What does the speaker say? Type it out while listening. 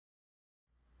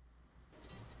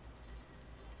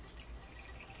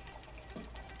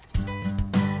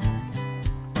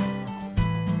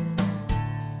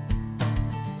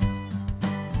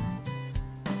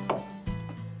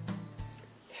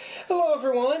Hello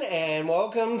everyone, and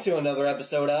welcome to another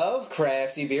episode of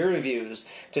Crafty Beer Reviews.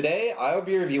 Today, I'll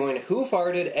be reviewing Hoof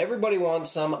Hearted Everybody Wants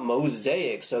Some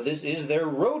Mosaic. So this is their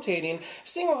rotating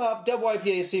single-hop Double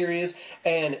IPA series,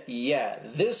 and yeah,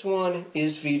 this one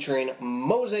is featuring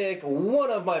Mosaic,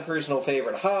 one of my personal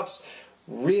favorite hops.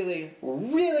 Really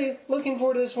looking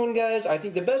forward to this one, guys. I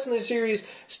think the best in the series,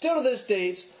 still to this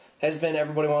date, has been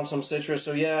Everybody Wants Some Citrus.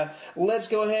 So yeah, let's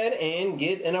go ahead and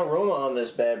get an aroma on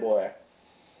this bad boy.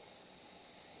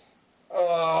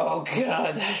 Oh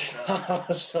god, that's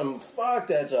awesome. Fuck,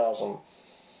 that's awesome.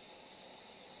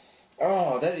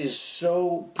 Oh, that is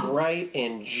so bright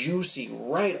and juicy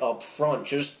right up front.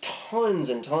 Just tons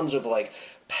and tons of like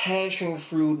passion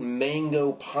fruit,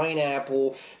 mango,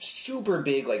 pineapple, super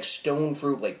big like stone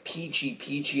fruit, like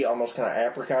peachy, almost kind of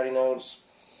apricot-y notes.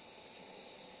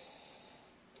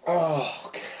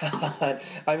 Oh god.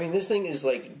 I mean, this thing is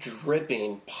like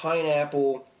dripping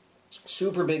pineapple,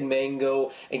 super big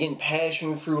mango, again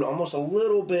passion fruit, almost a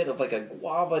little bit of like a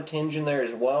guava tinge in there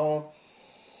as well.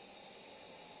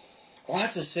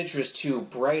 Lots of citrus too,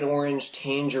 bright orange,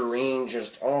 tangerine,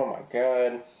 just oh my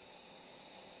god.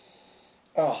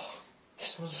 Oh,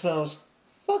 this one smells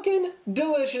fucking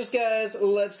delicious, guys.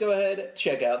 Let's go ahead,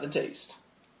 check out the taste.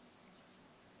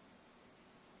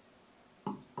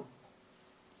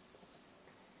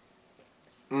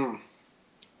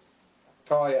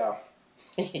 Oh yeah.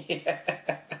 Yeah.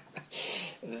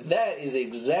 That is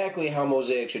exactly how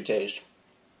Mosaic should taste.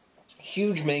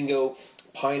 Huge mango,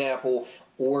 pineapple,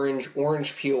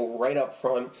 orange peel right up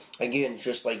front. Again,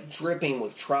 just like dripping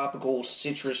with tropical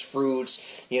citrus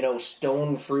fruits, you know,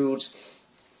 stone fruits.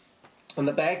 On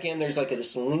the back end, there's like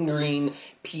this lingering,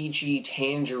 peachy,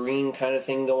 tangerine kind of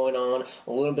thing going on.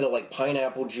 A little bit of like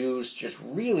pineapple juice, just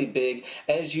really big.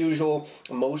 As usual,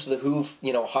 most of the Hoof,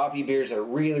 hoppy beers are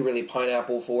really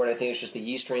pineapple forward. I think it's just the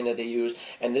yeast strain that they use.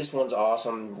 And this one's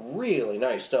awesome. Really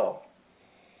nice stuff.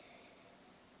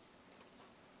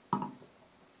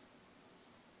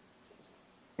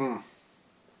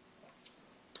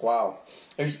 Wow.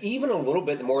 There's even a little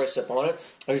bit, the more I sip on it,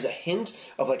 there's a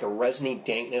hint of like a resiny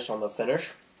dankness on the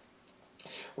finish.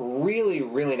 Really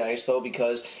nice though,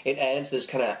 because it adds this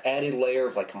kind of added layer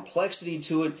of like complexity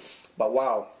to it. But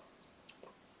wow.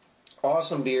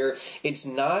 Awesome beer. It's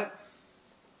not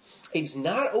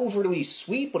overly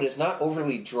sweet, but it's not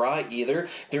overly dry either.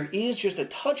 There is just a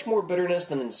touch more bitterness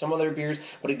than in some other beers,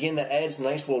 but again, that adds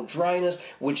nice little dryness,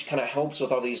 which kind of helps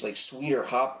with all these like sweeter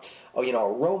hop,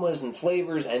 aromas and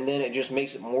flavors, and then it just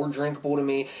makes it more drinkable to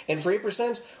me. And for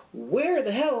 8%, where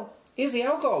the hell is the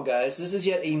alcohol, guys? This is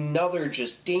yet another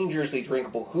just dangerously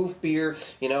drinkable Hoof beer.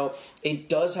 It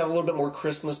does have a little bit more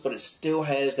crispness, but it still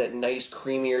has that nice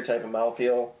creamier type of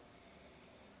mouthfeel.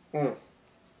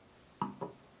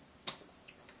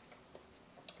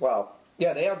 Wow.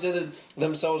 Yeah, they outdid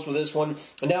themselves with this one.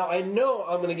 Now, I know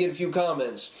I'm going to get a few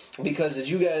comments, because as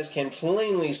you guys can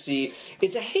plainly see,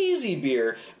 it's a hazy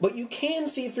beer, but you can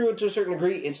see through it to a certain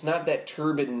degree. It's not that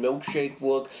turbid milkshake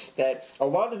look that a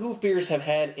lot of the Hoof beers have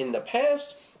had in the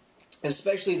past,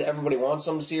 especially the Everybody Wants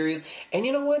Some series. And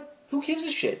you know what? Who gives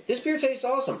a shit? This beer tastes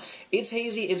awesome. It's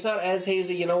hazy. It's not as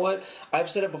hazy. You know what? I've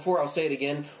said it before. I'll say it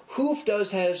again. Hoof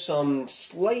does have some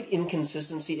slight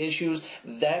inconsistency issues.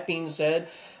 That being said,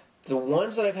 the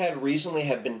ones that I've had recently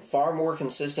have been far more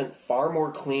consistent, far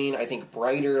more clean, I think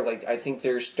brighter. Like, I think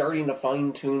they're starting to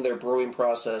fine-tune their brewing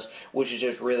process, which is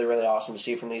just really awesome to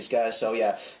see from these guys. So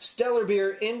yeah, stellar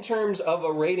beer. In terms of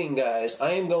a rating, guys,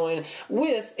 I am going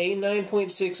with a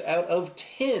 9.6 out of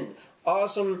 10.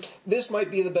 Awesome. This might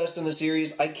be the best in the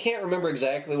series. I can't remember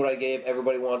exactly what I gave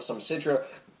Everybody Wants Some Citra.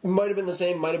 Might have been the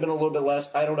same, might have been a little bit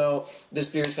less. I don't know. This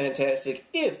beer is fantastic.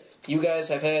 If you guys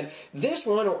have had this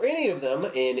one or any of them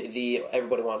in the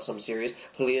Everybody Wants Some series,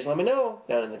 please let me know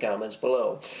down in the comments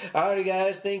below. Alrighty,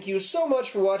 guys, thank you so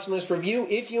much for watching this review.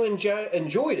 If you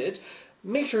enjoyed it,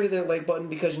 make sure to hit that like button,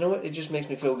 because you know what? It just makes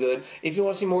me feel good. If you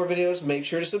want to see more videos, make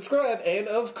sure to subscribe. And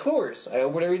of course, I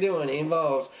hope whatever you're doing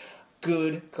involves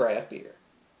good craft beer.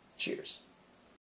 Cheers.